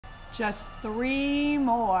Just 3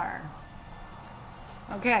 more.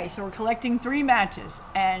 Okay, so we're collecting 3 matches,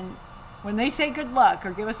 and when they say good luck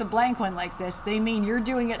or give us a blank one like this, they mean you're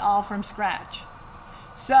doing it all from scratch.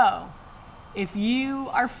 So, if you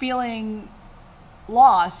are feeling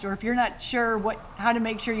lost, or if you're not sure how to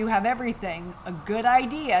make sure you have everything, a good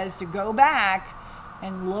idea is to go back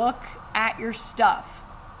and look at your stuff.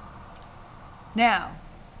 Now,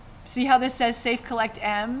 see how this says safe collect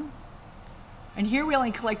M? And here we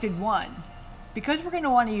only collected 1. Because we're going to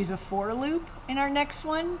want to use a for loop in our next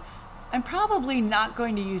one, I'm probably not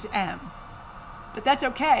going to use M. But that's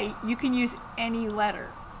okay, you can use any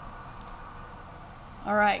letter.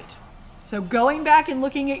 All right, so going back and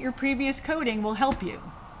looking at your previous coding will help you.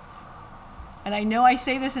 And I know I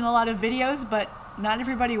say this in a lot of videos, but not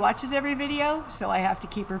everybody watches every video, so I have to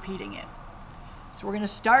keep repeating it. So we're going to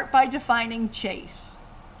start by defining chase.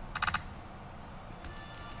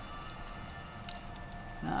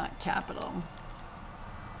 Not capital.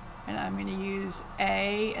 And I'm going to use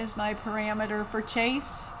A as my parameter for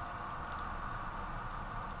chase.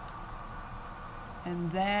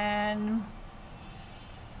 And then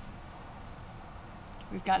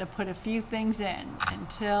we've got to put a few things in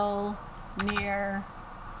until near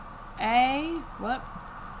A. Whoop.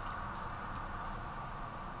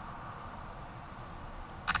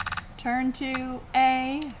 Turn to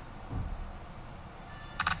A.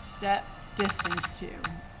 Step distance to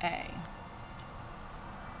A.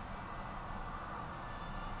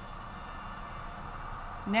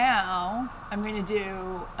 Now I'm going to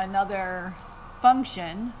do another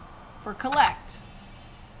function for collect.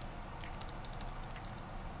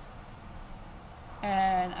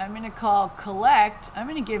 And I'm going to call collect, I'm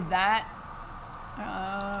going to give that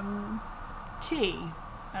T.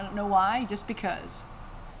 I don't know why, just because.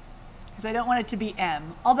 Because I don't want it to be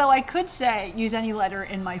M. Although I could say use any letter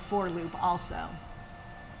in my for loop also.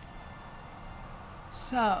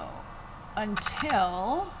 So,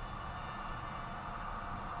 until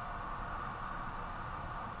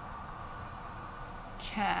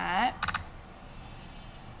cat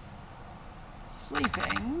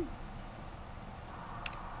sleeping,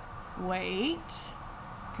 wait,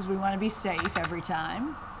 because we want to be safe every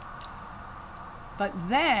time. But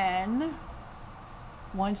then,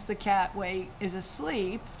 once the cat is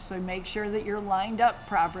asleep, so make sure that you're lined up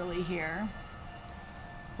properly here,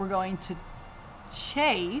 we're going to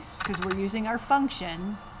chase, because we're using our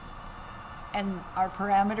function, and our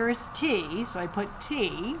parameter is T, so I put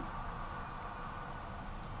T.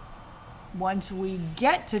 Once we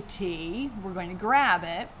get to T, we're going to grab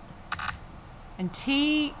it, and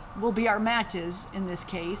T will be our matches in this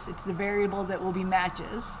case. It's the variable that will be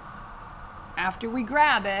matches. After we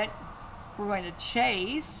grab it, we're going to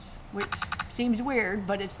chase, which seems weird,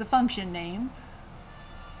 but it's the function name,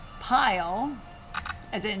 pile,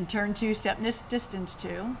 as in turn to, step distance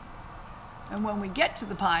to, and when we get to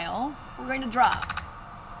the pile, we're going to drop.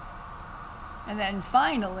 And then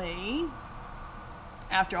finally,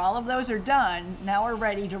 after all of those are done, now we're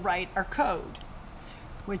ready to write our code,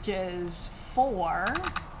 which is for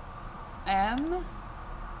M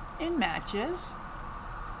in matches,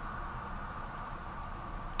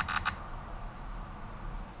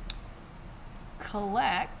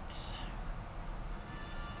 collect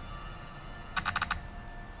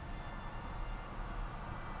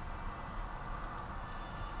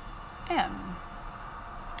M.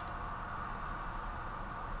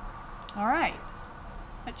 All right,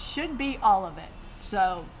 that should be all of it.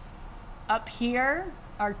 So up here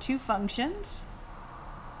are 2 functions,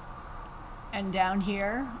 and down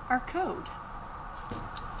here are code.